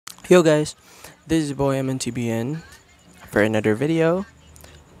Yo guys, this is zboymntbn for another video.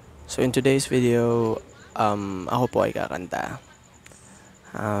 So in today's video, ako po ay kakanta.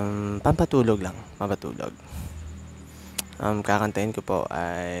 Pampatulog lang, pampatulog. Kakantahin ko po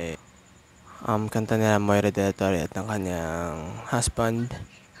ay kanta nila Moira dela Torre at ng kanyang husband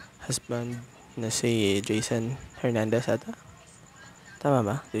na si Jason Hernandez ata. Tama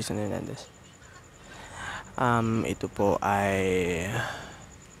ba? Jason Hernandez. Ito po ay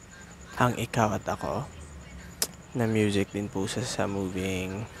ang Ikaw at Ako na music din po sa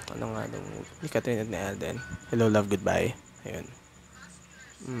moving ano nga nung ni Catherine at ni Alden, Hello Love Goodbye. Ayun.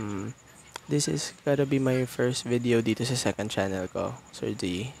 This is gotta be my first video dito sa second channel ko, Sir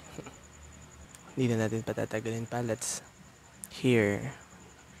D. Hindi na natin patatagalin pa. Let's hear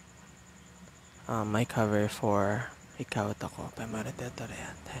my cover for Ikaw at Ako by Moira dela Torre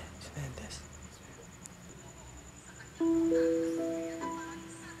at hernandez.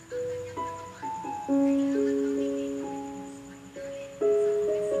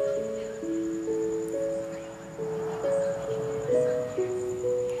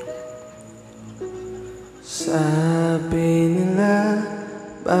 Sabi nila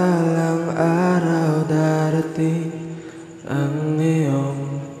balang araw darating ang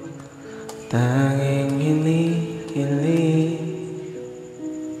iyong tanging hinihiling,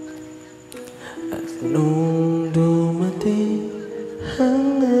 at nung dumating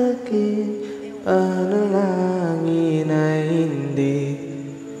ang aking panalangin ay hindi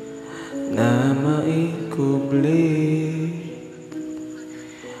na maikubli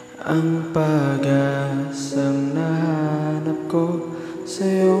ang pag-asang nahanap ko sa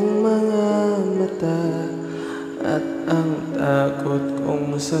iyong mga mata, at ang takot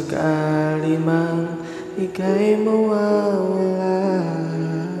kong sakali mang ika'y mawawala.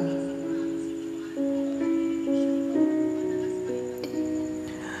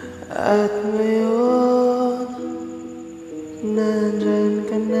 At ngayon, nandyan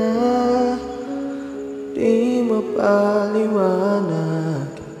ka na, di mapaliwanag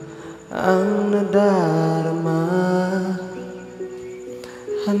ang nadarama.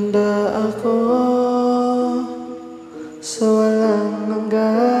 Handa ako sa walang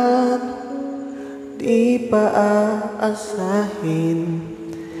hanggan, di pa aasahin,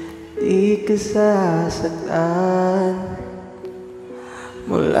 di ka sasaktan.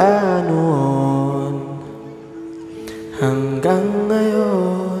 Mula noon hanggang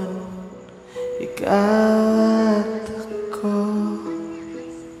ngayon, ikaw at ako.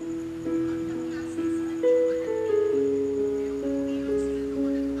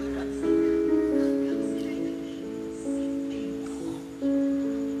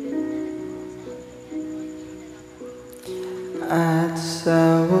 At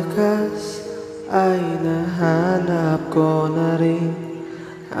sa wakas ay nahanap ko na rin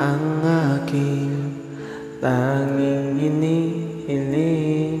ang aking tanging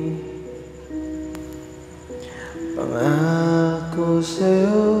hinihiling. Pangako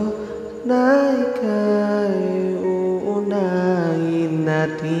sa'yo na ika'y uunahin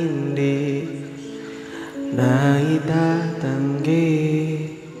at hindi na itatanggi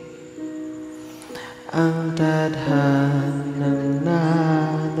ang tadhanang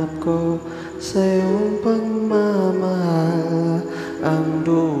nahanap ko sa iyong pagmamahal, ang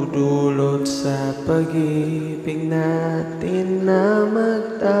dudulot sa pag-ibig natin na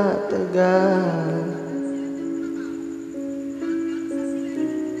magtatagal.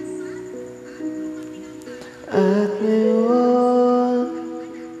 At ngayon,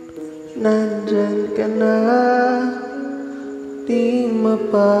 nandyan ka na, di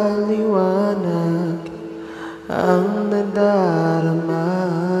mapaliwanag ang nadarama.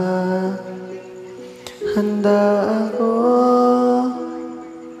 Handa ako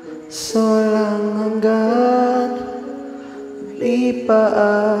sa walang hanggan, di pa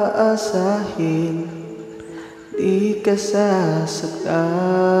aasahin, di ka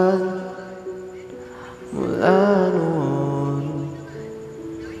sasaktan. Mula noon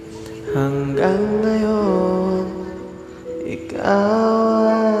hanggang ngayon,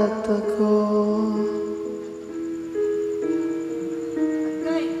 ikaw at ako.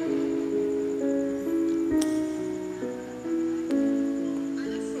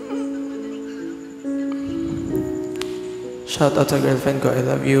 Shout out sa girlfriend ko, I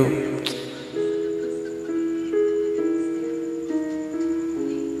love you.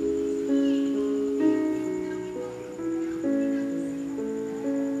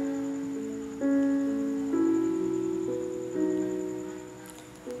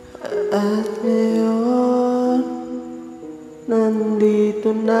 At ngayon,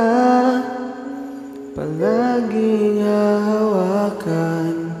 nandito na, palaging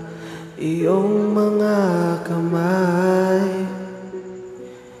hahawakan iyong mga kamay.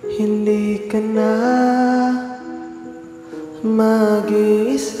 Hindi ka na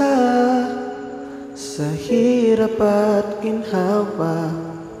mag-iisa sa hirap at ginhawa,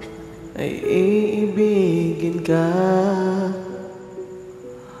 ay iibigin ka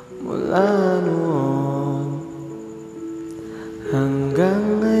mula noon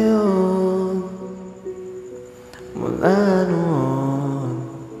hanggang ngayon. Mula noon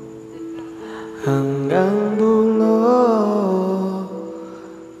hanggang dulo,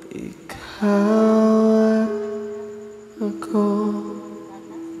 ikaw at ako.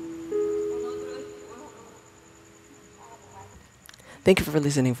 Thank you for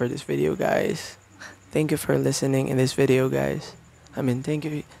listening for this video, guys. Thank you for listening in this video, guys. Thank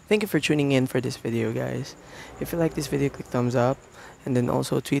you for tuning in for this video, guys. If you like this video, click thumbs up, and then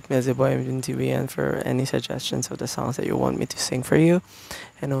also tweet me as zboymntbn for any suggestions of the songs that you want me to sing for you,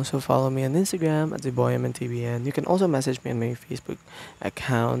 and also follow me on Instagram at zboymntbn. You can also message me on my Facebook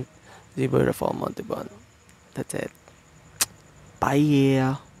account, zboymntbn. That's it.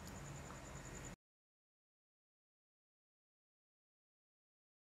 Bye.